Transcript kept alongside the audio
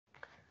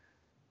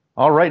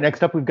All right,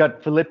 next up we've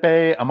got Felipe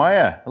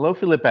Amaya. Hello,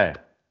 Felipe.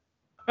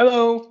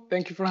 Hello,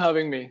 thank you for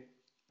having me.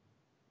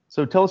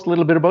 So tell us a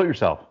little bit about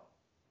yourself.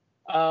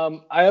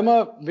 I am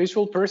a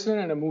visual person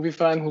and a movie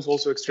fan who's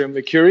also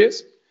extremely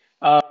curious.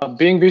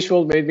 Being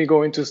visual made me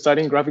go into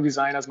studying graphic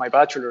design as my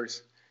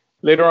bachelor's.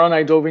 Later on,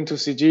 I dove into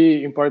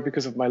CG in part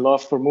because of my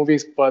love for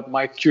movies, but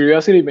my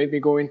curiosity made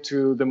me go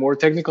into the more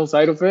technical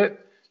side of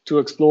it to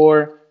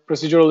explore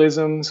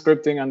proceduralism,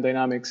 scripting, and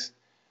dynamics.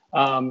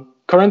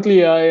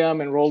 Currently, I am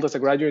enrolled as a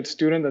graduate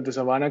student at the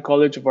Savannah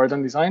College of Art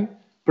and Design,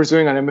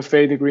 pursuing an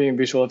M.F.A degree in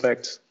visual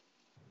effects.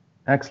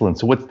 Excellent.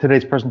 So what's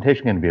today's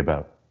presentation going to be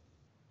about?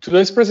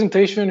 Today's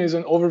presentation is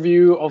an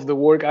overview of the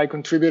work I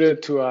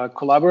contributed to a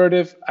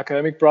collaborative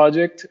academic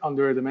project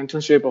under the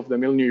mentorship of the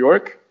Mill New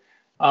York.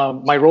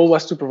 My role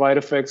was to provide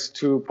effects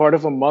to part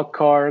of a mock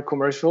car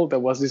commercial that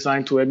was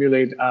designed to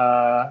emulate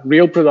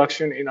real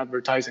production in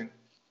advertising.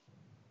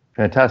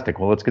 Fantastic.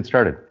 Well, let's get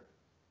started.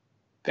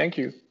 Thank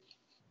you.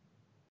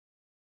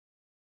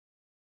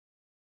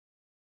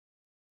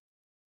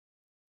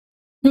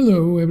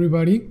 Hello,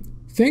 everybody.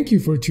 Thank you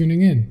for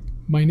tuning in.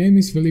 My name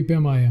is Felipe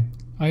Amaya.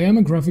 I am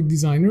a graphic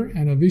designer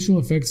and a visual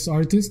effects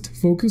artist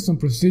focused on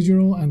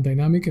procedural and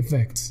dynamic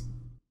effects.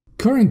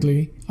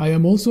 Currently, I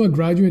am also a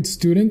graduate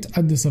student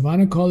at the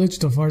Savannah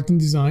College of Art and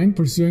Design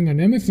pursuing an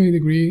M.F.A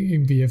degree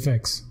in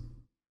VFX.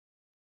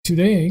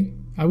 Today,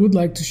 I would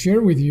like to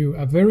share with you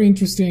a very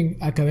interesting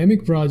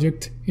academic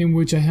project in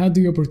which I had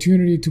the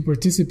opportunity to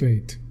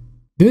participate.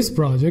 This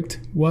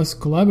project was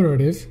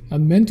collaborative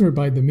and mentored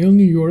by the Mill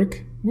New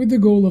York with the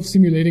goal of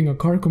simulating a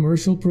car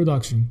commercial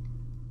production.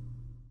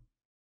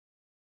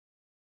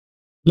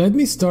 Let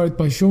me start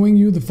by showing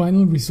you the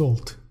final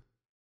result.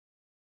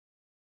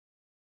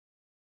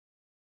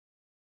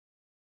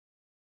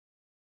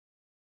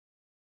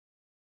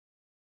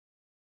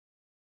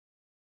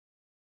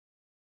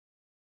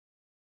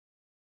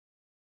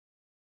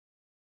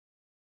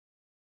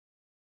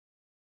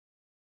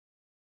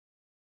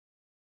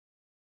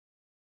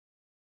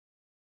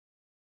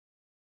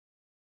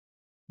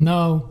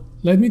 Now,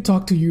 let me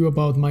talk to you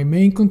about my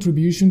main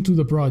contribution to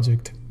the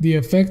project, the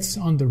effects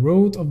on the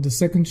road of the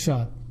second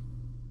shot.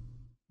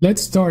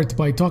 Let's start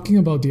by talking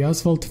about the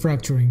asphalt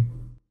fracturing.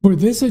 For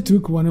this, I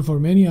took one of our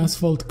many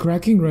asphalt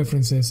cracking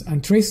references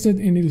and traced it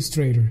in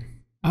Illustrator.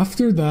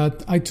 After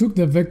that, I took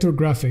the vector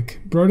graphic,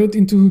 brought it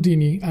into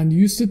Houdini and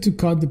used it to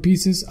cut the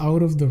pieces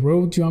out of the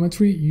road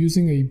geometry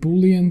using a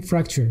Boolean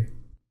fracture.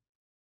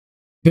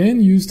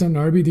 Then used an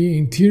RBD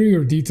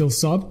interior detail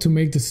sub to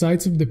make the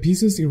sides of the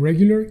pieces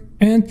irregular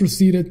and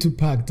proceeded to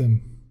pack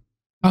them.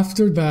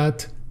 After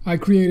that, I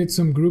created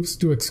some groups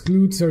to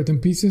exclude certain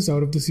pieces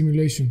out of the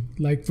simulation,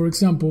 like for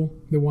example,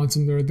 the ones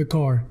under the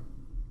car.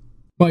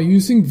 By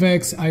using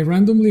Vex, I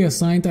randomly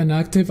assigned an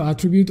active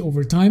attribute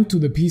over time to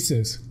the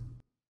pieces.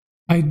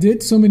 I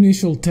did some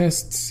initial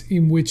tests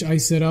in which I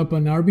set up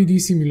an RBD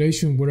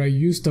simulation where I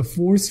used a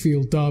force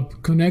field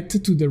dub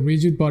connected to the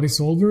rigid body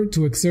solver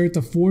to exert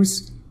a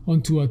force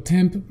onto a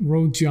temp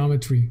road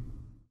geometry.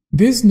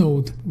 This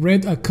node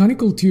read a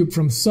conical tube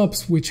from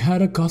subs which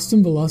had a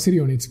custom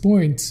velocity on its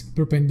points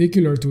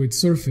perpendicular to its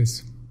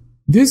surface.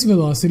 This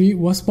velocity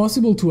was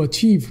possible to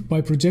achieve by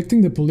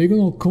projecting the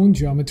polygonal cone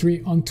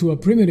geometry onto a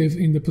primitive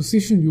in the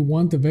position you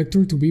want the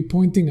vector to be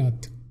pointing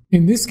at.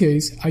 In this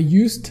case, I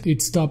used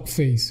its top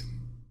face.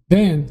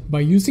 Then, by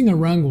using a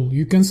wrangle,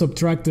 you can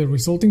subtract the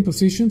resulting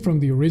position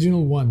from the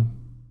original one.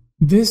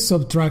 This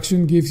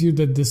subtraction gives you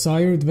the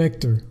desired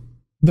vector.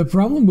 The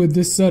problem with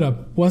this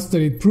setup was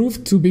that it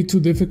proved to be too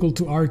difficult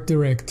to art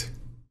direct,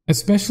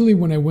 especially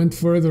when I went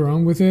further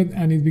on with it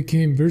and it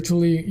became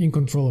virtually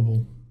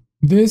uncontrollable.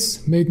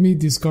 This made me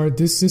discard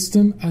this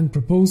system and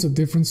propose a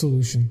different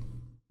solution.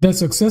 The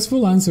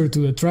successful answer to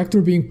the tractor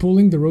being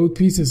pulling the road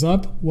pieces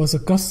up was a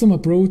custom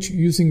approach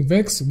using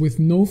Vex with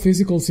no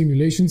physical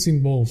simulations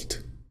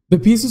involved. The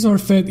pieces are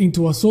fed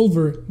into a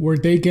solver where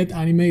they get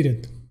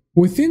animated.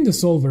 Within the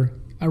solver,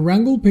 a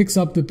wrangle picks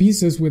up the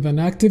pieces with an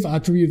active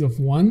attribute of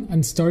 1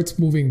 and starts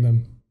moving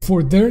them.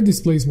 For their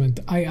displacement,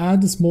 I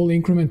add a small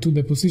increment to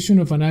the position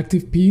of an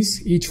active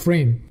piece each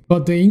frame,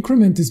 but the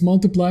increment is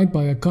multiplied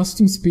by a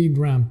custom speed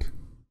ramp.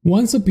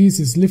 Once a piece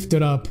is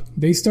lifted up,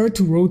 they start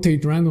to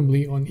rotate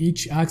randomly on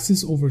each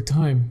axis over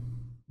time.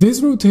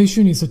 This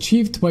rotation is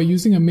achieved by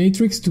using a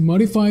matrix to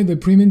modify the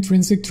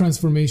prim-intrinsic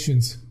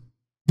transformations.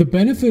 The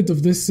benefit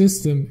of this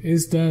system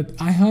is that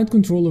I had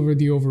control over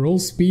the overall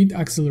speed,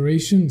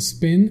 acceleration,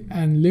 spin,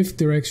 and lift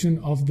direction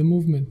of the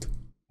movement.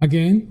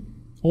 Again,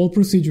 all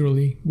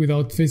procedurally,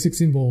 without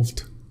physics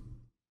involved.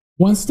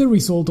 Once the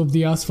result of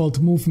the asphalt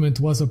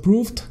movement was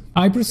approved,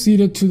 I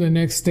proceeded to the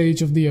next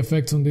stage of the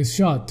effects on this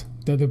shot,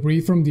 the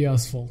debris from the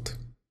asphalt.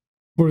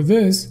 For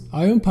this,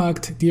 I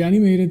unpacked the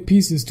animated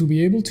pieces to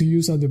be able to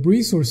use a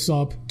debris source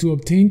sub to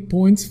obtain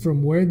points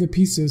from where the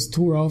pieces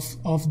tore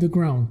off the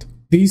ground.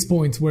 These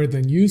points were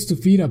then used to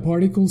feed a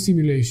particle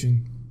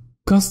simulation.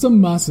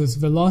 Custom masses,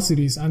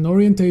 velocities, and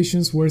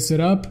orientations were set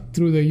up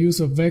through the use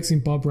of Vex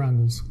in pop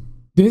wrangles.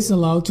 This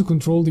allowed to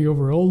control the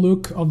overall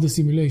look of the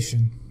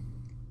simulation.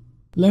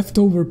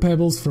 Leftover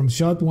pebbles from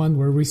shot 1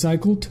 were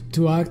recycled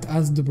to act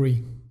as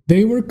debris.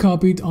 They were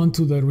copied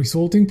onto the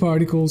resulting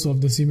particles of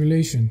the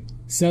simulation,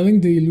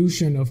 selling the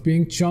illusion of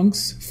being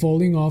chunks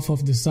falling off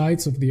of the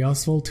sides of the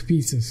asphalt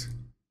pieces.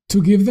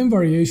 To give them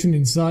variation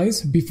in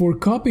size, before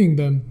copying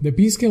them, the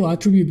p-scale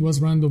attribute was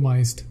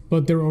randomized,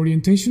 but their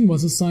orientation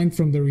was assigned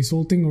from the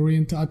resulting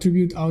orient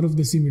attribute out of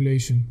the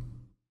simulation.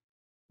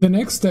 The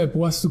next step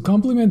was to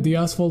complement the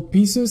asphalt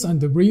pieces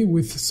and debris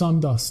with some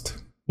dust.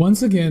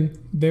 Once again,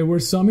 there were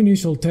some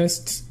initial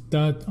tests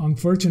that,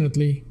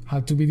 unfortunately,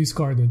 had to be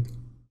discarded.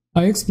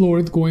 I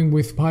explored going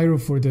with pyro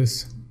for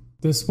this.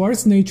 The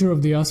sparse nature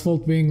of the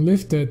asphalt being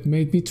lifted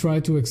made me try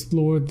to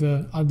explore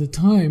the, at the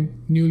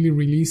time, newly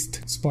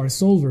released sparse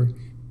solver,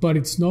 but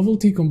its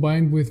novelty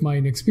combined with my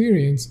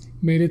inexperience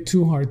made it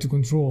too hard to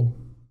control.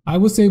 I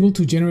was able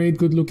to generate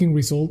good-looking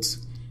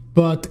results,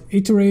 but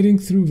iterating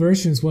through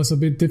versions was a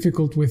bit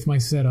difficult with my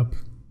setup.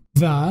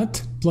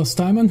 That, plus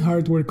time and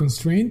hardware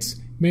constraints,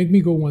 made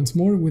me go once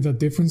more with a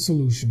different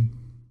solution.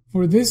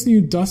 For this new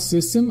dust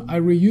system, I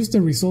reused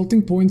the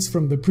resulting points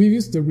from the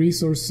previous debris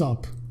source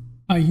sub.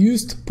 I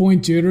used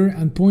point jitter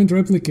and point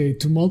replicate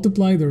to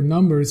multiply their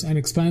numbers and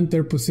expand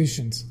their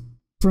positions.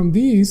 From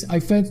these, I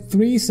fed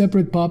 3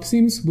 separate pop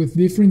sims with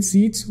different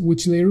seeds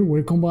which later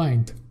were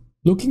combined.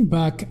 Looking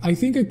back, I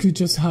think I could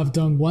just have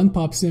done one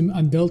pop sim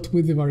and dealt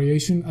with the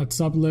variation at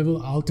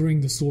sub-level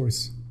altering the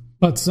source.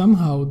 But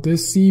somehow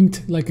this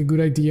seemed like a good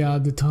idea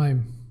at the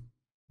time.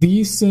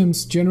 These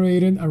sims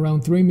generated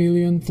around 3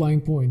 million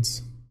flying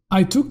points.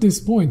 I took these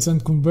points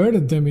and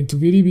converted them into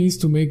VDBs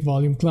to make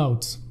volume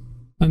clouds.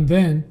 And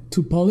then,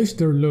 to polish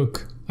their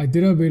look, I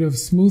did a bit of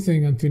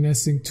smoothing and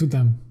finessing to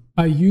them.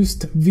 I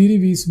used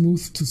VDB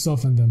Smooth to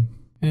soften them,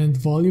 and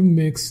Volume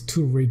Mix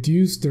to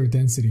reduce their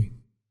density.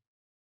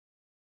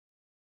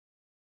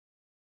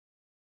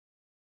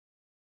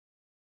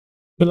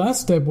 The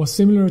last step was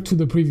similar to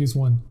the previous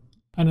one,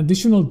 an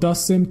additional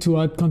dust sim to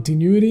add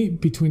continuity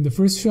between the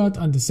first shot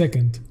and the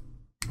second.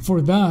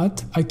 For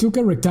that, I took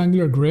a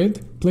rectangular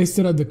grid, placed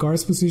it at the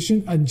car's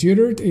position, and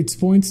jittered its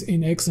points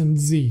in X and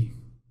Z.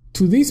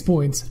 To these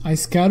points, I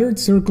scattered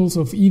circles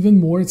of even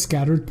more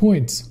scattered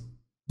points.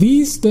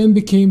 These then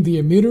became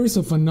the emitters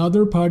of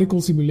another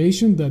particle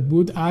simulation that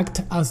would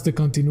act as the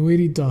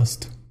continuity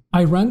dust.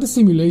 I ran the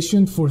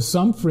simulation for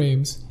some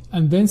frames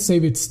and then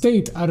save its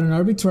state at an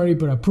arbitrary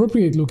but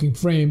appropriate looking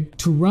frame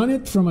to run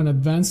it from an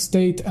advanced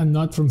state and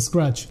not from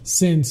scratch,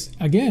 since,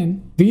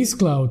 again, these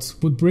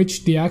clouds would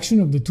bridge the action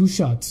of the 2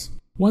 shots.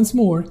 Once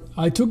more,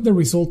 I took the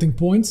resulting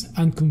points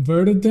and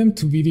converted them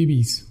to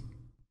VDBs.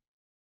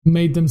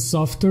 Made them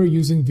softer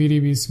using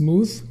VDB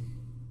Smooth,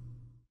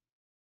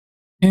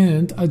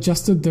 and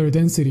adjusted their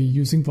density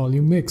using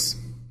Volume Mix.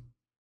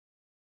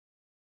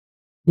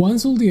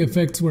 Once all the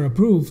effects were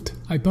approved,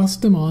 I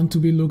passed them on to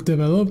be look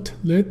developed,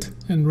 lit,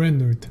 and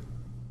rendered.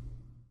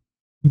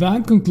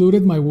 That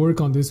concluded my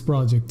work on this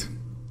project.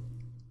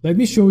 Let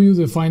me show you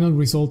the final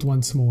result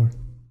once more.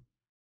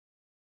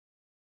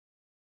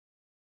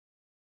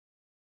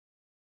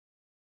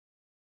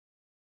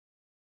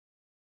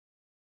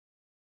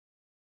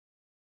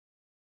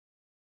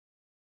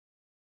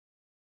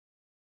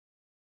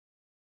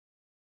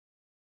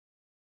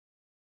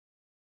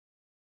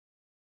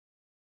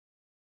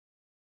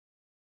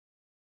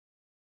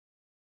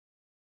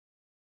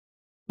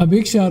 A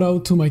big shout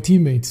out to my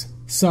teammates,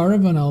 Sarah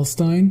Van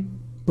Alstyne,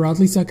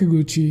 Bradley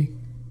Sakaguchi,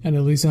 and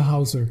Elisa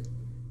Hauser.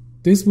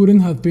 This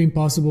wouldn't have been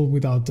possible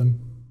without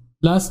them.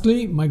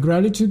 Lastly, my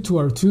gratitude to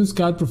our 2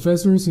 SCAD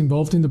professors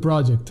involved in the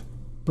project,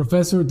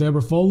 Professor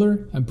Deborah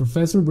Fowler and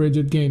Professor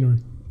Bridget Gaynor.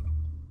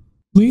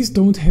 Please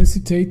don't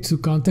hesitate to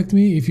contact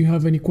me if you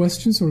have any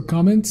questions or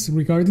comments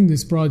regarding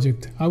this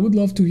project. I would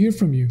love to hear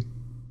from you.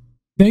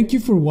 Thank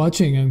you for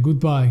watching and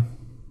goodbye.